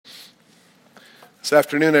This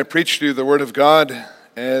afternoon I preached to you the Word of God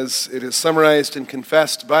as it is summarized and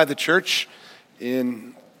confessed by the church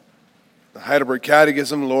in the Heidelberg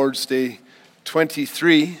Catechism, Lord's Day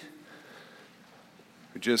 23.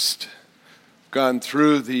 We've just gone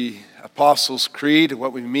through the Apostles' Creed,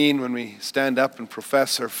 what we mean when we stand up and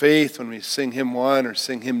profess our faith, when we sing hymn 1 or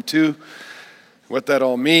sing hymn 2, what that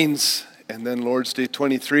all means. And then Lord's Day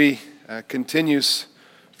 23 continues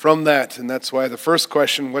from that, and that's why the first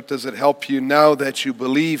question, what does it help you now that you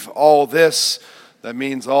believe all this? That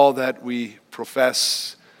means all that we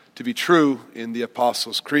profess to be true in the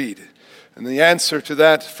Apostles' Creed. And the answer to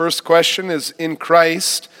that first question is, in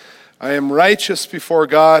Christ, I am righteous before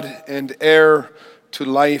God and heir to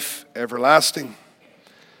life everlasting.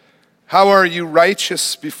 How are you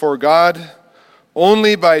righteous before God?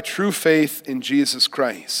 Only by true faith in Jesus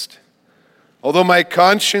Christ. Although my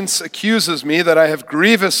conscience accuses me that I have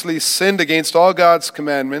grievously sinned against all God's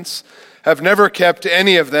commandments, have never kept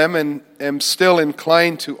any of them, and am still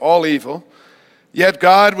inclined to all evil, yet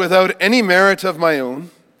God, without any merit of my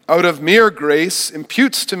own, out of mere grace,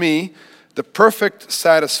 imputes to me the perfect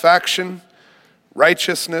satisfaction,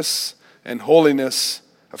 righteousness, and holiness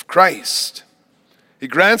of Christ. He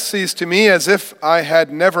grants these to me as if I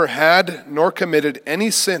had never had nor committed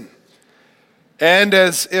any sin, and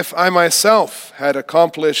as if I myself had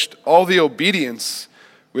accomplished all the obedience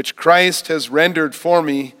which Christ has rendered for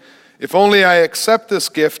me, if only I accept this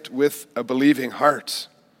gift with a believing heart.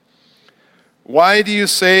 Why do you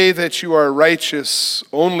say that you are righteous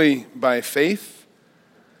only by faith?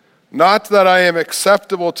 Not that I am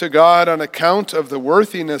acceptable to God on account of the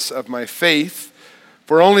worthiness of my faith,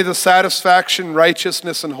 for only the satisfaction,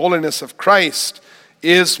 righteousness, and holiness of Christ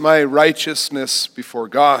is my righteousness before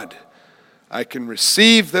God. I can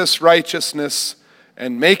receive this righteousness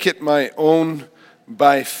and make it my own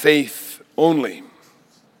by faith only.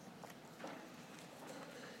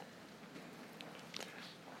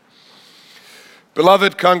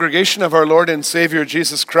 Beloved congregation of our Lord and Savior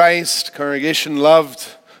Jesus Christ, congregation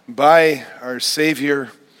loved by our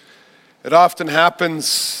Savior, it often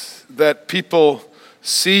happens that people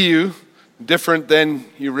see you different than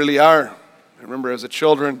you really are. I remember as a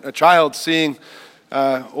child seeing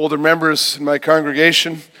older members in my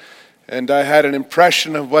congregation, and I had an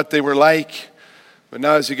impression of what they were like. But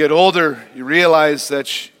now as you get older, you realize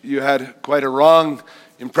that you had quite a wrong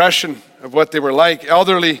impression of what they were like.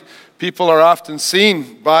 Elderly people are often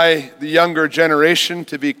seen by the younger generation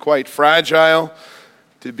to be quite fragile,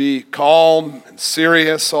 to be calm and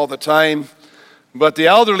serious all the time. But the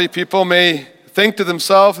elderly people may think to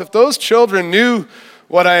themselves, if those children knew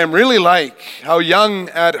what I am really like, how young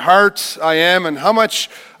at heart I am, and how much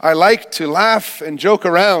I like to laugh and joke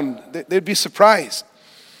around, they'd be surprised.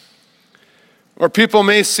 Or people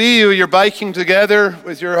may see you're biking together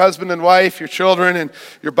with your husband and wife, your children, and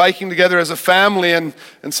you're biking together as a family, and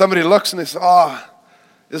somebody looks and they say,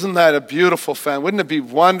 isn't that a beautiful family? Wouldn't it be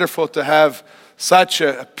wonderful to have such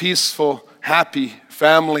a peaceful, happy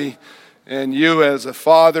family? And you as a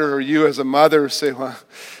father or you as a mother say, well,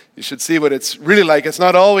 you should see what it's really like. It's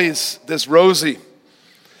not always this rosy.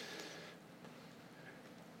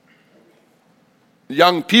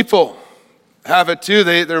 Young people have it too.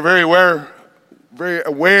 They're very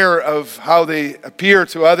aware of how they appear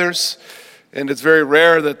to others, and it's very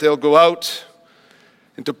rare that they'll go out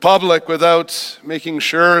into public without making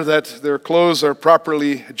sure that their clothes are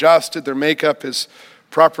properly adjusted, their makeup is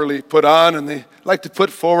properly put on, and they like to put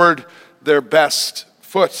forward their best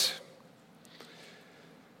foot.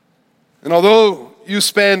 And although you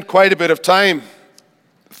spend quite a bit of time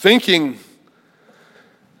thinking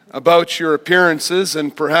about your appearances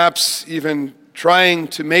and perhaps even trying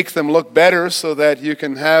to make them look better so that you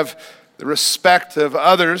can have the respect of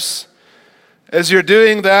others, as you're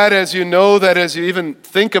doing that, as you know that as you even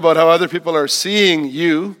think about how other people are seeing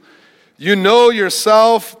you, you know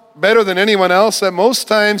yourself better than anyone else that most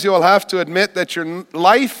times you will have to admit that your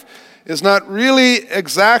life is not really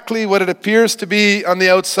exactly what it appears to be on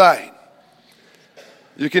the outside.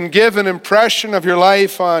 You can give an impression of your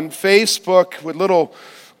life on Facebook with little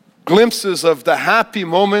glimpses of the happy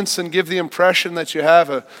moments and give the impression that you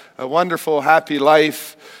have a wonderful, happy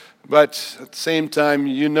life, but at the same time,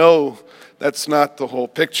 you know that's not the whole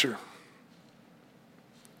picture.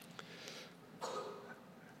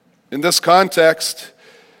 In this context,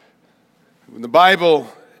 when the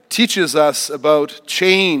Bible teaches us about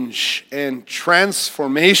change and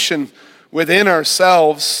transformation within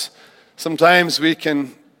ourselves, sometimes we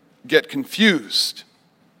can get confused.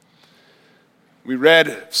 We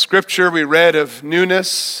read Scripture, we read of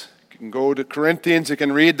newness. You can go to Corinthians, you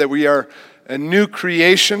can read that we are a new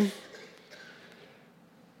creation.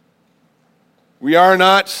 We are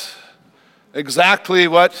not exactly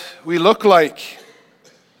what we look like.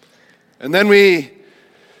 And then we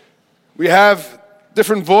have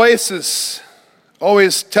different voices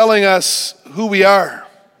always telling us who we are.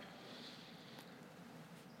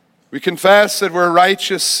 We confess that we're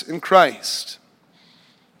righteous in Christ.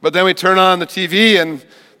 But then we turn on the TV and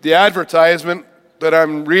the advertisement that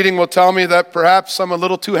I'm reading will tell me that perhaps I'm a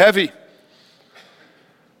little too heavy.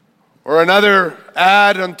 Or another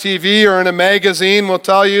ad on TV or in a magazine will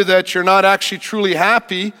tell you that you're not actually truly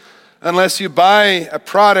happy unless you buy a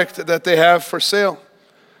product that they have for sale.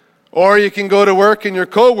 Or you can go to work and your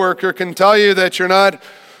coworker can tell you that you're not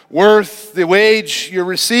worth the wage you're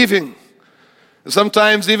receiving.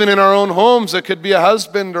 Sometimes even in our own homes, it could be a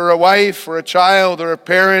husband or a wife or a child or a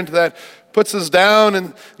parent that puts us down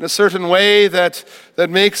in a certain way that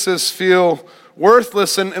makes us feel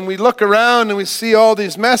worthless. And we look around and we see all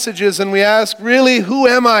these messages and we ask, really, who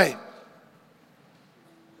am I?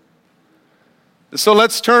 So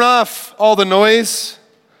let's turn off all the noise,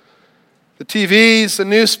 the TVs, the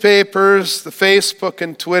newspapers, the Facebook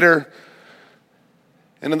and Twitter.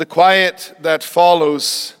 And in the quiet that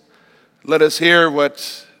follows, let us hear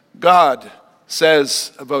what God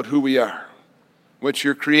says about who we are, what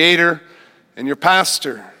your Creator and your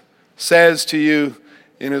pastor says to you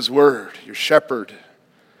in His Word, your shepherd.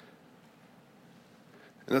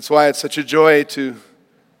 And that's why it's such a joy to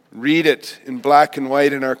read it in black and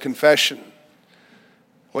white in our confession.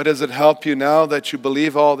 What does it help you now that you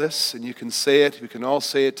believe all this and you can say it, we can all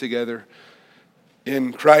say it together.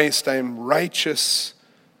 In Christ I am righteous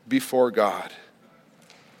before God.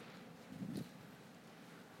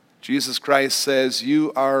 Jesus Christ says,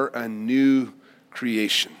 you are a new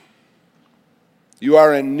creation. You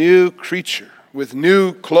are a new creature with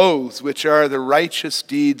new clothes, which are the righteous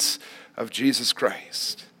deeds of Jesus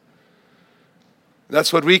Christ.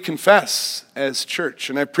 That's what we confess as church.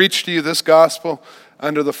 And I preach to you this gospel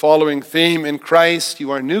under the following theme: in Christ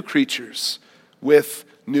you are new creatures with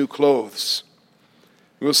new clothes.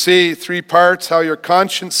 We'll see three parts: how your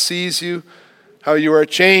conscience sees you, how you are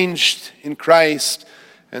changed in Christ,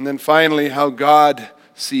 and then finally, how God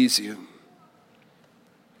sees you.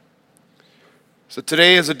 So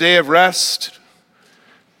today is a day of rest.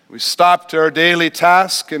 We stopped our daily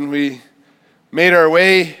task and we made our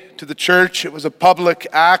way to the church. It was a public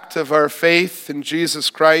act of our faith in Jesus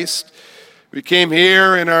Christ. We came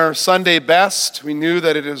here in our Sunday best. We knew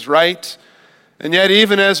that it is right. And yet,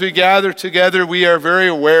 even as we gather together, we are very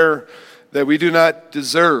aware that we do not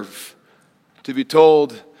deserve to be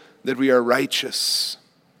told that we are righteous.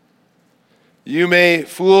 You may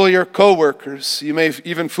fool your coworkers, you may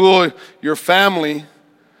even fool your family,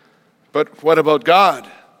 but what about God,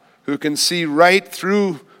 who can see right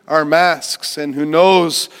through our masks and who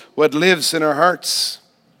knows what lives in our hearts?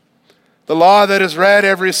 The law that is read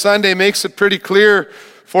every Sunday makes it pretty clear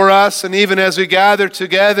for us, and even as we gather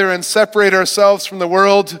together and separate ourselves from the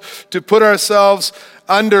world to put ourselves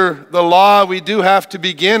under the law, we do have to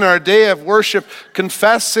begin our day of worship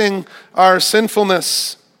confessing our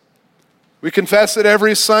sinfulness. We confess it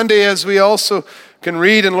every Sunday, as we also can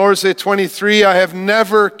read in Lord's Day 23, I have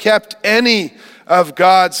never kept any of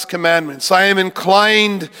God's commandments. I am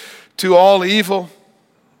inclined to all evil.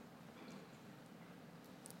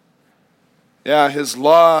 Yeah, His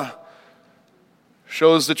law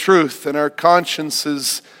shows the truth, and our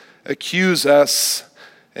consciences accuse us,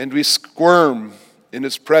 and we squirm in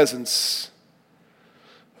His presence.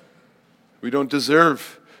 We don't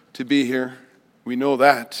deserve to be here. We know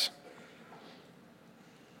that.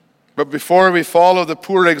 But before we follow the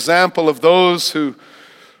poor example of those who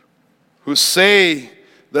say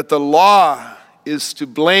that the law is to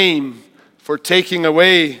blame for taking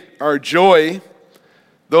away our joy,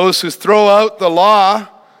 those who throw out the law,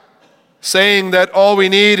 saying that all we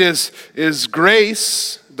need is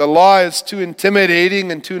grace, the law is too intimidating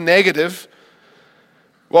and too negative,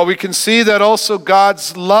 well, we can see that also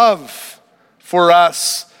God's love for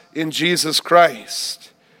us in Jesus Christ.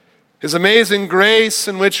 His amazing grace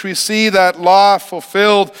in which we see that law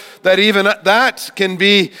fulfilled, that even that can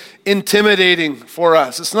be intimidating for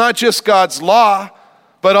us. It's not just God's law,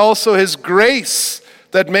 but also His grace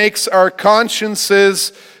that makes our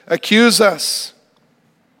consciences accuse us.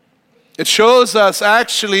 It shows us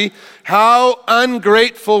actually how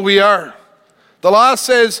ungrateful we are. The law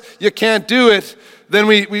says you can't do it. Then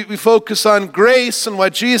we focus on grace and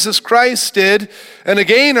what Jesus Christ did. And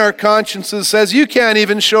again, our consciences says, you can't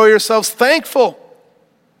even show yourselves thankful.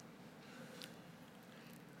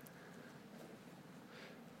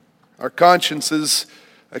 Our consciences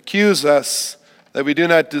accuse us that we do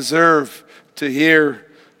not deserve to hear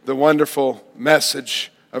the wonderful message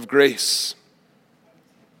of grace.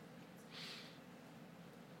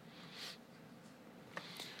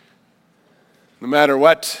 No matter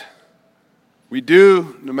what we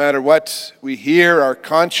do, no matter what we hear, our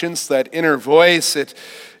conscience, that inner voice,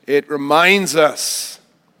 it reminds us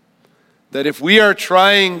that if we are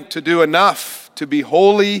trying to do enough to be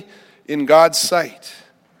holy in God's sight,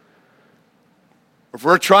 if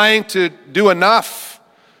we're trying to do enough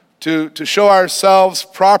to show ourselves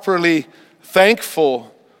properly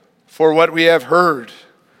thankful for what we have heard,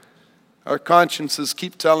 our consciences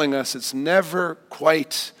keep telling us it's never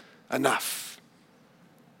quite enough.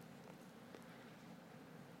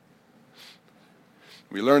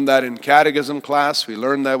 We learn that in catechism class. We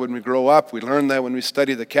learn that when we grow up. We learn that when we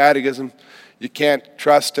study the catechism. You can't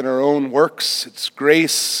trust in our own works. It's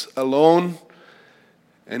grace alone.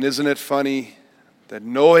 And isn't it funny that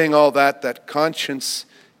knowing all that, that conscience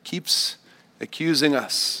keeps accusing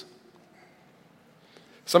us?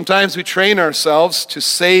 Sometimes we train ourselves to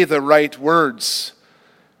say the right words.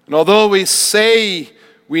 And although we say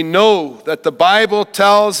we know that the Bible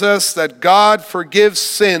tells us that God forgives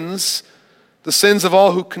sins, the sins of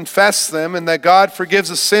all who confess them, and that God forgives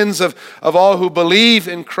the sins of all who believe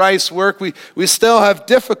in Christ's work, we still have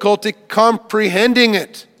difficulty comprehending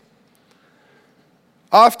it.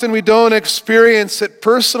 Often we don't experience it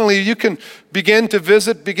personally. You can begin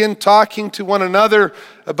talking to one another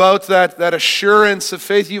about that assurance of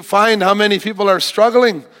faith. You find how many people are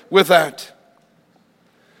struggling with that.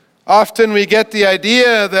 Often we get the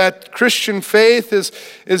idea that Christian faith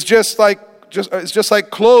is just like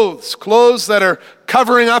clothes that are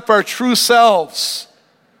covering up our true selves.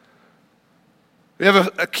 We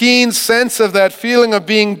have a keen sense of that feeling of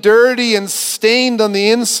being dirty and stained on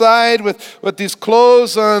the inside with these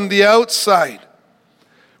clothes on the outside.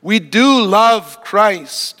 We do love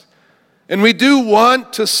Christ, and we do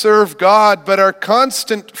want to serve God, but our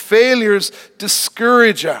constant failures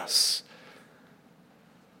discourage us.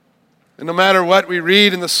 And no matter what we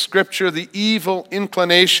read in the Scripture, the evil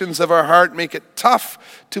inclinations of our heart make it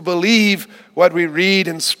tough to believe what we read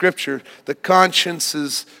in Scripture. Our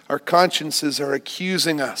consciences are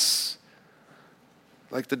accusing us,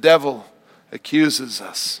 like the devil accuses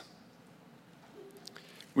us.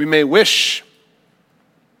 We may wish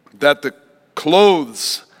that the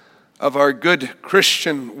clothes of our good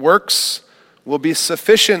Christian works will be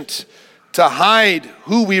sufficient to hide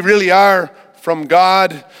who we really are from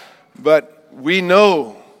God, but we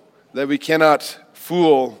know that we cannot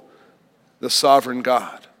fool the sovereign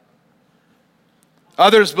God.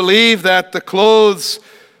 Others believe that the clothes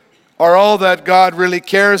are all that God really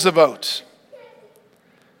cares about.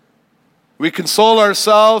 We console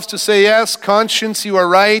ourselves to say, yes, conscience, you are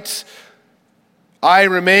right. I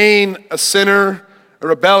remain a sinner, a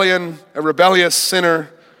rebellious sinner.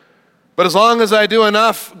 But as long as I do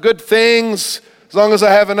enough good things, as long as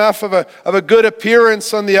I have enough of a good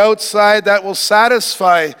appearance on the outside, that will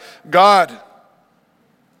satisfy God.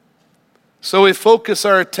 So we focus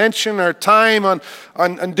our attention, our time on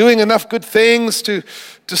doing enough good things to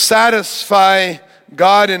satisfy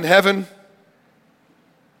God in heaven.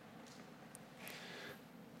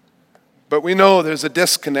 But we know there's a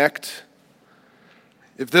disconnect.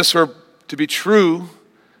 If this were to be true,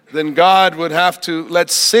 then God would have to let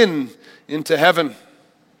sin into heaven.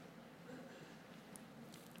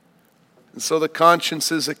 And so the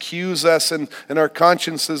consciences accuse us, and our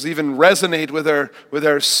consciences even resonate with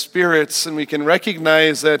our spirits, and we can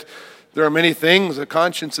recognize that there are many things. The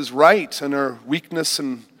conscience is right, and our weakness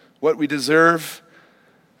and what we deserve.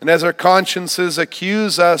 And as our consciences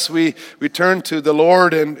accuse us, we turn to the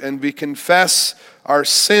Lord and we confess our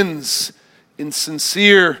sins in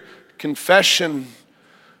sincere confession,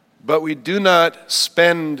 but we do not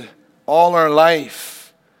spend all our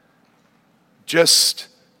life just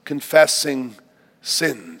confessing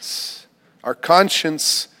sins. Our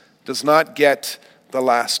conscience does not get the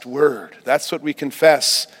last word. That's what we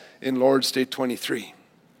confess in Lord's Day 23.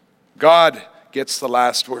 God gets the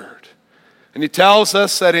last word. And he tells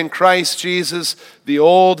us that in Christ Jesus, the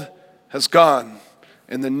old has gone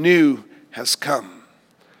and the new has come.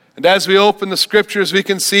 And as we open the Scriptures, we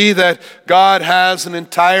can see that God has an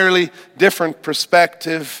entirely different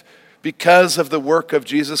perspective because of the work of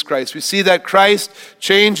Jesus Christ. We see that Christ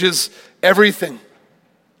changes everything.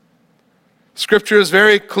 Scripture is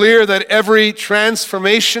very clear that every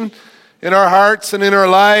transformation in our hearts and in our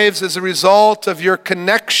lives is a result of your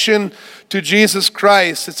connection to Jesus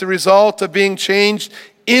Christ. It's a result of being changed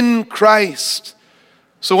in Christ.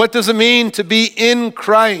 So what does it mean to be in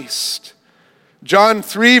Christ? John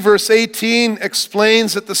 3 verse 18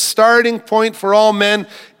 explains that the starting point for all men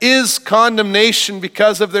is condemnation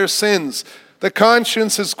because of their sins. The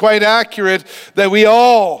conscience is quite accurate that we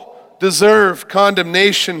all deserve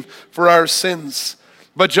condemnation for our sins.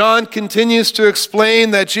 But John continues to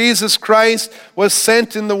explain that Jesus Christ was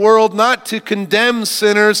sent in the world not to condemn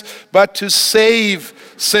sinners, but to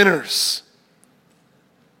save sinners.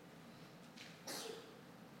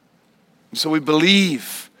 So we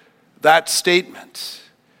believe that statement.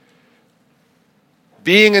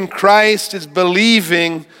 Being in Christ is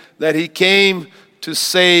believing that he came to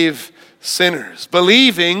save sinners.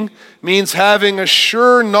 Believing means having a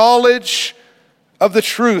sure knowledge of the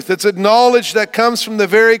truth. It's a knowledge that comes from the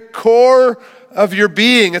very core of your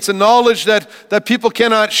being. It's a knowledge that people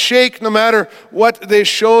cannot shake no matter what they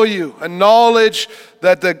show you. A knowledge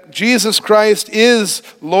that Jesus Christ is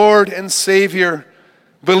Lord and Savior.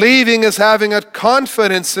 Believing is having a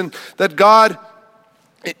confidence in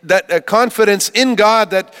a confidence in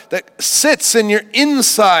God that sits in your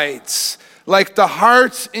insides like the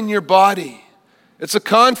heart in your body. It's a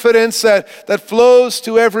confidence that flows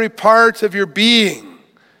to every part of your being,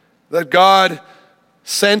 that God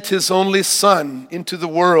sent his only Son into the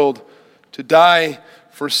world to die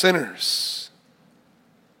for sinners.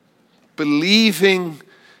 Believing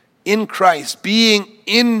in Christ, being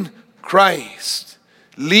in Christ,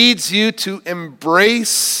 leads you to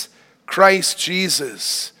embrace Christ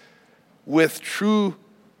Jesus with true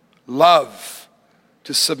love,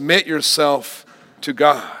 to submit yourself to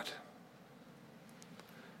God.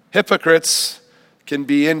 Hypocrites can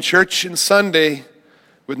be in church on Sunday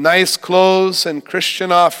with nice clothes and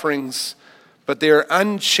Christian offerings, but they are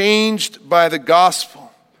unchanged by the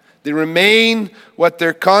gospel. They remain what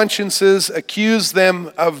their consciences accuse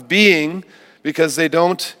them of being because they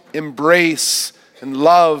don't embrace and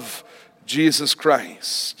love Jesus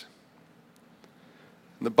Christ.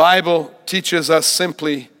 The Bible teaches us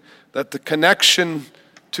simply that the connection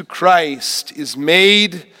to Christ is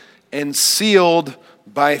made and sealed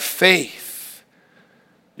by faith.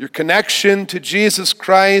 Your connection to Jesus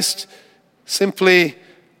Christ simply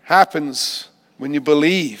happens when you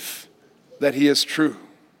believe that he is true.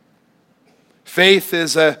 Faith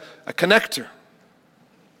is a connector.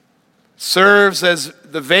 Serves as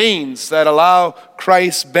the veins that allow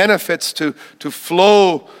Christ's benefits to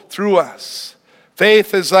flow through us.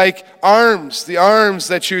 Faith is like arms, the arms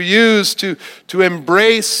that you use to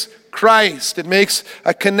embrace Christ. It makes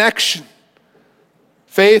a connection.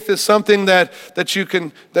 Faith is something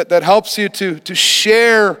that helps you to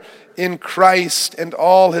share in Christ and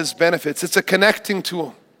all his benefits. It's a connecting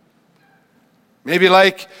tool. Maybe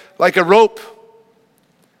like a rope.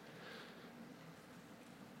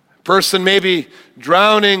 A person may be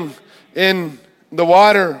drowning in the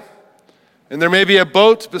water, and there may be a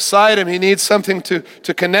boat beside him. He needs something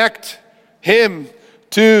to connect him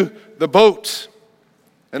to the boat.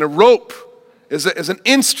 And a rope is an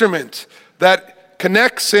instrument that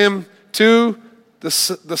connects him to the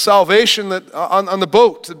salvation that on the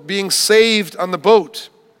boat, being saved on the boat.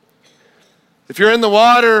 If you're in the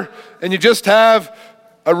water and you just have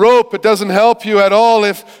a rope, it doesn't help you at all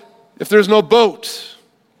if there's no boat.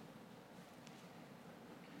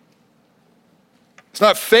 It's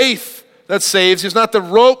not faith that saves you. It's not the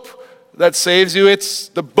rope that saves you. It's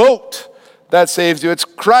the boat that saves you. It's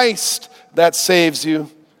Christ that saves you.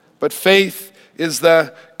 But faith is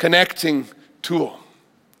the connecting tool.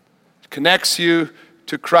 It connects you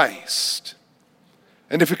to Christ.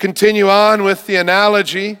 And if we continue on with the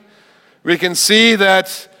analogy, we can see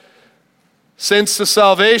that since the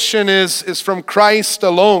salvation is from Christ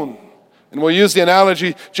alone, and we'll use the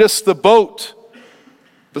analogy, just the boat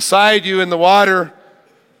beside you in the water,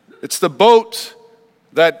 it's the boat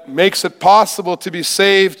that makes it possible to be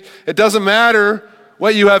saved. It doesn't matter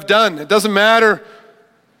what you have done. It doesn't matter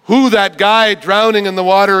who that guy drowning in the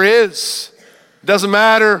water is. It doesn't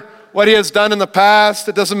matter what he has done in the past.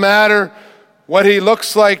 It doesn't matter what he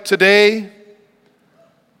looks like today.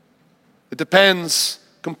 It depends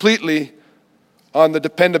completely on the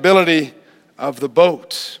dependability of the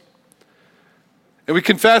boat. And we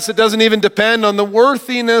confess it doesn't even depend on the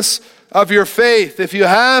worthiness of your faith. If you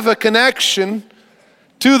have a connection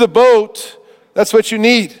to the boat, that's what you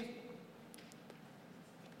need.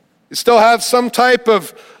 You still have some type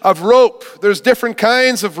of rope. There's different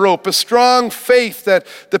kinds of rope. A strong faith that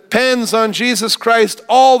depends on Jesus Christ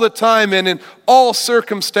all the time and in all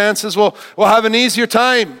circumstances will have an easier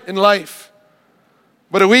time in life.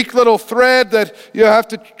 But a weak little thread that you have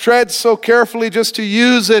to tread so carefully just to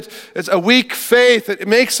use it, it's a weak faith. It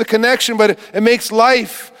makes a connection, but it makes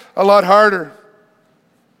life a lot harder.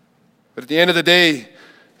 But at the end of the day,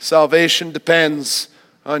 salvation depends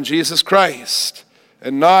on Jesus Christ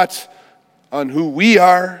and not on who we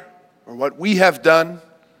are or what we have done,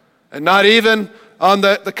 and not even on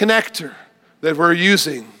the connector that we're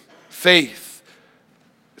using, faith.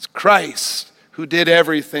 It's Christ who who did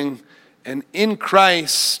everything, and in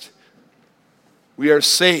Christ we are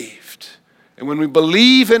saved. And when we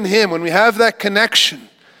believe in him, when we have that connection,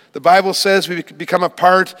 the Bible says we become a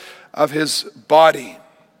part of his body.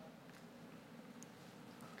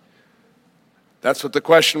 That's what the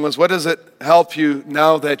question was. What does it help you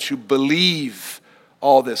now that you believe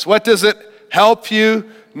all this? What does it help you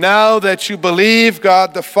now that you believe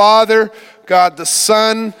God the Father, God the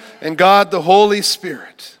Son, and God the Holy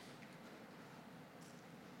Spirit?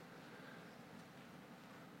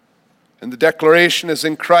 And the declaration is,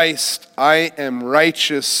 in Christ, I am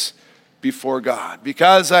righteous before God.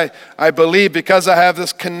 Because I believe, because I have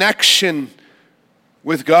this connection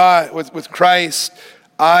with God, with Christ,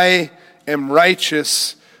 I am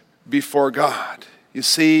righteous before God. You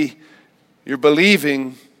see, your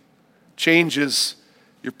believing changes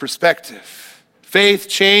your perspective. Faith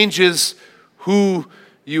changes who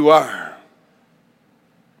you are.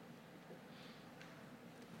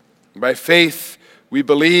 By faith, we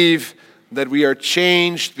believe that we are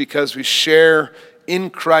changed because we share in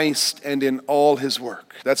Christ and in all his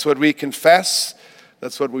work. That's what we confess.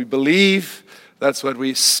 That's what we believe. That's what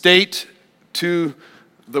we state to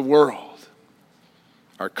the world.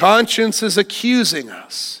 Our conscience is accusing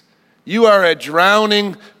us. You are a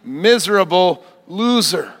drowning, miserable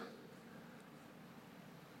loser.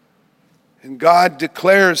 And God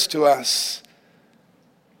declares to us,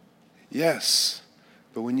 yes,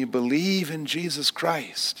 but when you believe in Jesus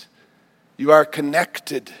Christ, you are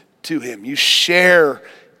connected to him. You share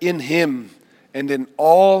in him and in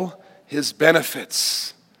all his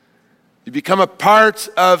benefits. You become a part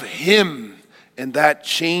of him, and that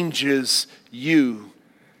changes you,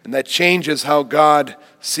 and that changes how God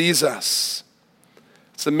sees us.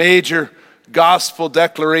 It's a major gospel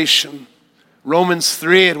declaration. Romans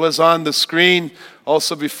 3, it was on the screen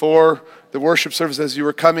also before the worship service as you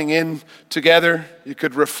were coming in together. You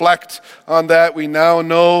could reflect on that. We now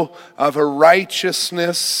know of a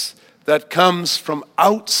righteousness that comes from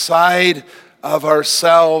outside of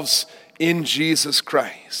ourselves in Jesus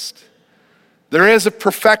Christ. There is a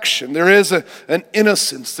perfection, there is an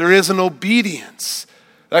innocence, there is an obedience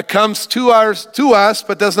that comes to us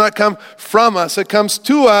but does not come from us. It comes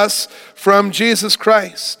to us from Jesus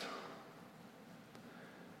Christ.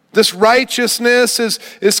 This righteousness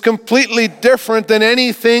is completely different than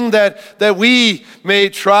anything that we may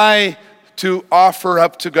try to offer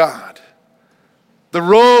up to God. The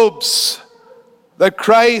robes that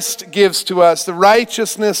Christ gives to us, the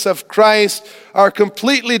righteousness of Christ, are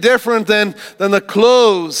completely different than the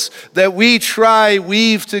clothes that we try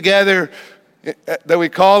weave together, that we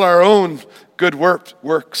call our own good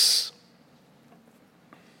works.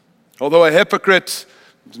 Although a hypocrite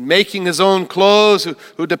making his own clothes,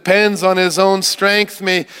 who depends on his own strength,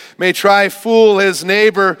 may try fool his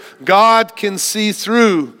neighbor, God can see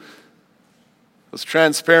through those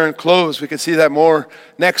transparent clothes. We can see that more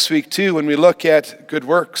next week too when we look at good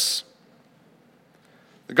works.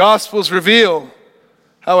 The Gospels reveal,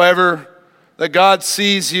 however, that God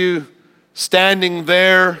sees you standing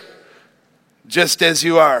there just as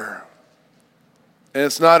you are. And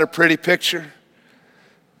it's not a pretty picture.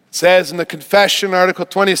 It says in the confession, Article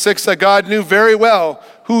 26, that God knew very well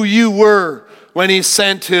who you were when he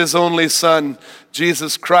sent his only Son,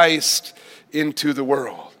 Jesus Christ, into the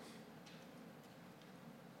world.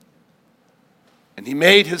 And he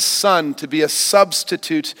made his Son to be a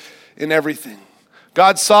substitute in everything.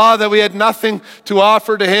 God saw that we had nothing to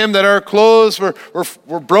offer to him, that our clothes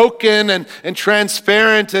were broken and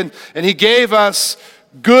transparent, and he gave us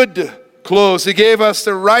good clothes. He gave us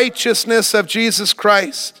the righteousness of Jesus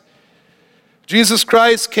Christ. Jesus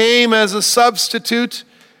Christ came as a substitute.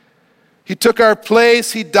 He took our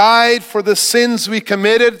place. He died for the sins we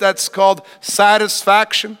committed. That's called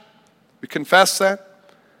satisfaction. We confess that.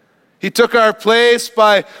 He took our place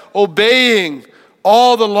by obeying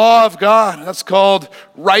all the law of God. That's called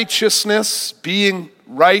righteousness, being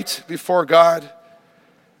right before God.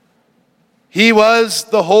 He was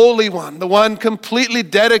the Holy One, the one completely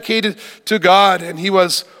dedicated to God, and he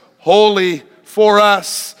was holy for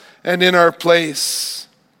us and in our place.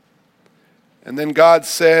 And then God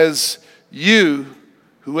says, you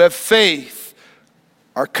who have faith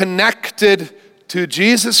are connected to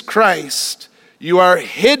Jesus Christ. You are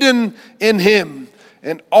hidden in him,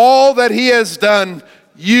 and all that he has done,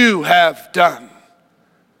 you have done.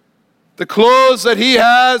 The clothes that he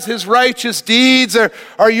has, his righteous deeds,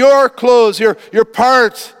 are your clothes. You're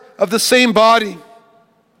part of the same body.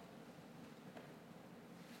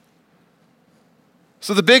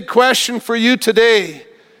 So the big question for you today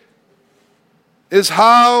is,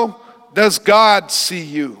 how does God see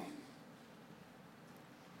you?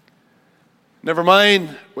 Never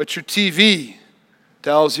mind what your TV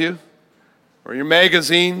tells you, or your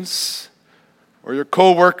magazines, or your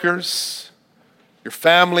co-workers, your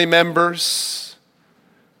family members,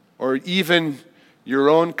 or even your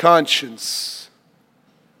own conscience.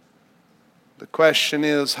 The question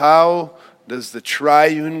is, how does the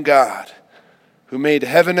triune God, who made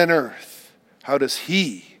heaven and earth, how does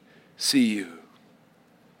He see you?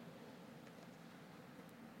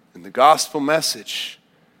 And the gospel message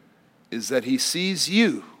is that He sees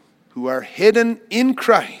you who are hidden in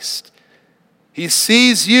Christ. He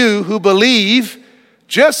sees you who believe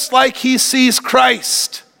just like He sees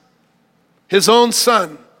Christ, His own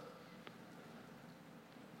Son.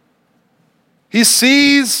 He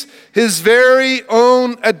sees His very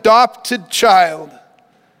own adopted child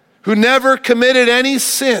who never committed any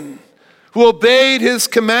sin, who obeyed His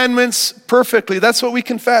commandments perfectly. That's what we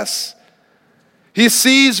confess. He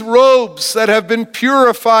sees robes that have been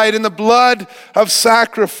purified in the blood of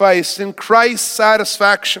sacrifice, in Christ's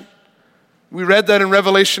satisfaction. We read that in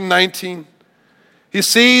Revelation 19. He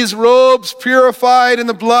sees robes purified in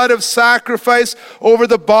the blood of sacrifice over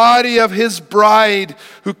the body of His bride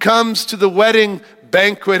who comes to the wedding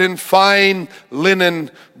banquet in fine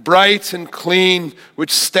linen, bright and clean,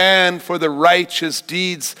 which stand for the righteous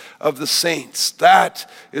deeds of the saints. That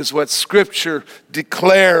is what Scripture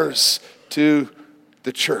declares to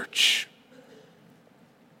the church.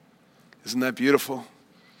 Isn't that beautiful?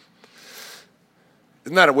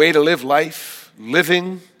 Isn't that a way to live life?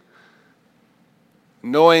 Living,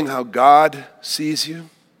 knowing how God sees you.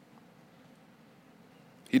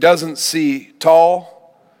 He doesn't see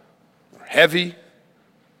tall or heavy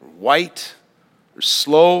or white or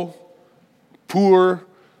slow, poor,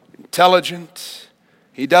 intelligent.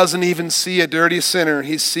 He doesn't even see a dirty sinner.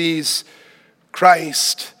 He sees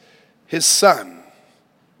Christ, His Son,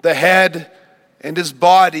 the head and His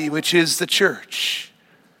body, which is the church.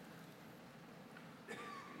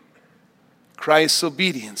 Christ's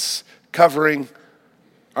obedience covering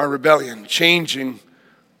our rebellion, changing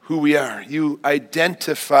who we are. You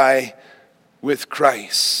identify with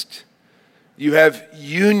Christ. You have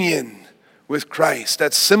union with Christ.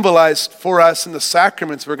 That's symbolized for us in the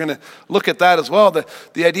sacraments. We're going to look at that as well.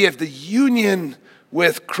 The idea of the union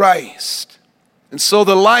with Christ. And so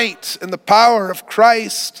the light and the power of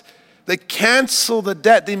Christ, they cancel the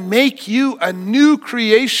debt. They make you a new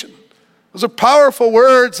creation. Those are powerful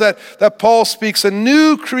words that Paul speaks. A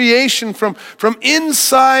new creation from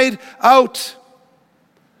inside out.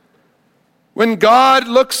 When God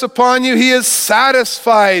looks upon you, He is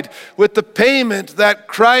satisfied with the payment that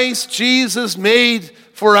Christ Jesus made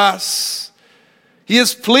for us. He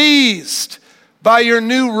is pleased by your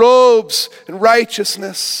new robes and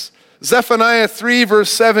righteousness. Zephaniah 3 verse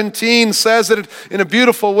 17 says it in a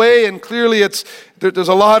beautiful way, and clearly there's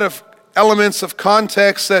a lot of elements of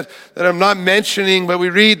context that I'm not mentioning, but we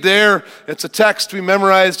read there, it's a text we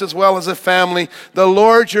memorized as well as a family. The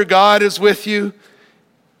Lord your God is with you.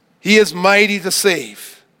 He is mighty to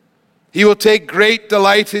save. He will take great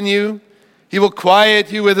delight in you. He will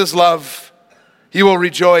quiet you with His love. He will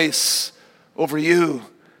rejoice over you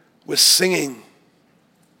with singing.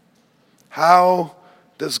 How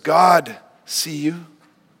does God see you?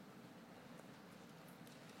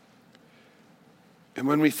 And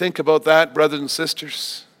when we think about that, brothers and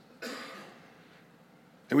sisters,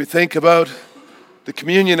 and we think about the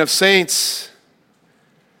communion of saints,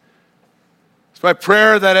 it's my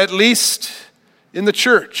prayer that at least in the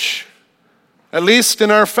church, at least in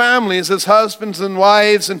our families as husbands and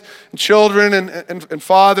wives and children and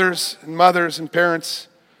fathers and mothers and parents,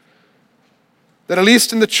 that at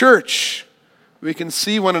least in the church we can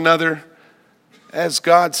see one another as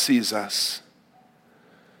God sees us.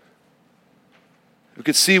 We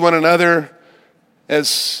could see one another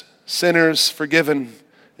as sinners forgiven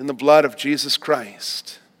in the blood of Jesus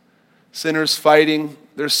Christ. Sinners fighting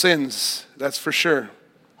their sins, that's for sure.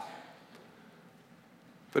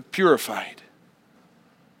 But purified.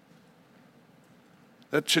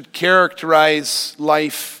 That should characterize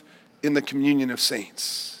life in the communion of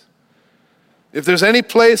saints. If there's any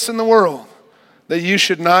place in the world that you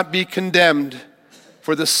should not be condemned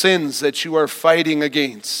for the sins that you are fighting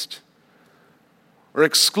against, or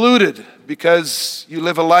excluded because you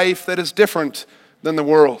live a life that is different than the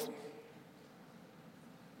world,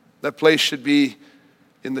 that place should be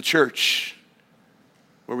in the church,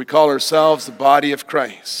 where we call ourselves the body of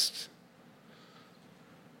Christ.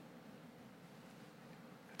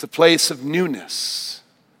 It's a place of newness.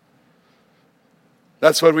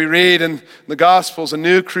 That's what we read in the Gospels, a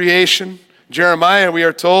new creation. Jeremiah, we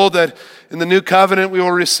are told that in the new covenant we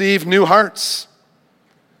will receive new hearts.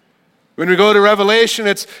 When we go to Revelation,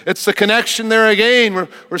 it's the connection there again.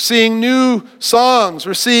 We're seeing new songs.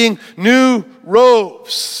 We're seeing new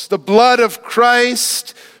robes. The blood of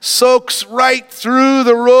Christ soaks right through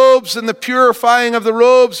the robes and the purifying of the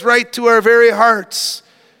robes right to our very hearts.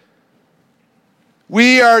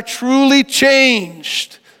 We are truly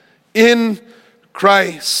changed in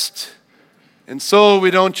Christ. And so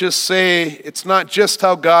we don't just say it's not just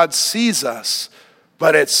how God sees us,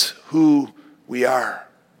 but it's who we are.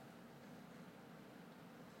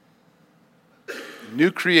 New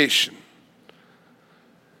creation.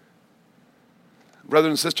 Brothers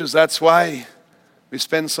and sisters, that's why we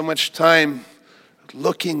spend so much time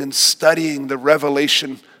looking and studying the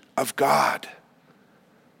revelation of God.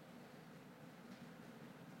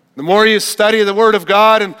 The more you study the Word of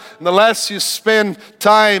God and the less you spend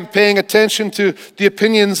time paying attention to the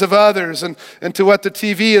opinions of others and to what the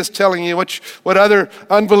TV is telling you, what other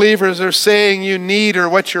unbelievers are saying you need or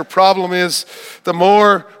what your problem is, the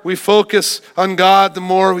more we focus on God, the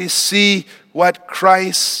more we see what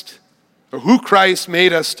Christ or who Christ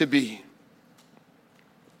made us to be.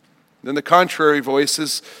 Then the contrary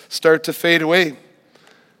voices start to fade away.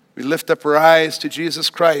 We lift up our eyes to Jesus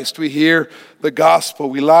Christ. We hear the gospel.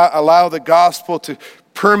 We allow the gospel to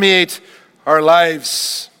permeate our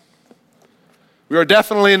lives. We are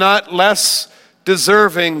definitely not less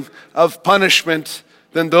deserving of punishment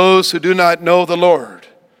than those who do not know the Lord.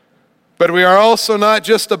 But we are also not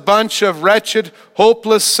just a bunch of wretched,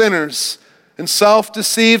 hopeless sinners and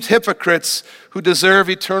self-deceived hypocrites who deserve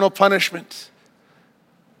eternal punishment.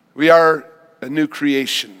 We are a new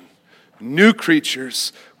creation, new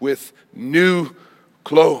creatures with new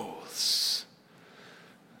clothes.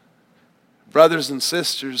 Brothers and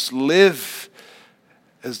sisters, live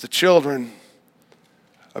as the children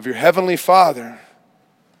of your heavenly Father,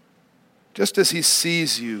 just as He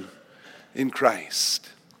sees you in Christ.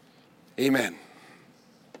 Amen.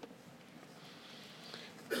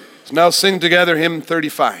 Let's now sing together hymn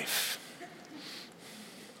 35.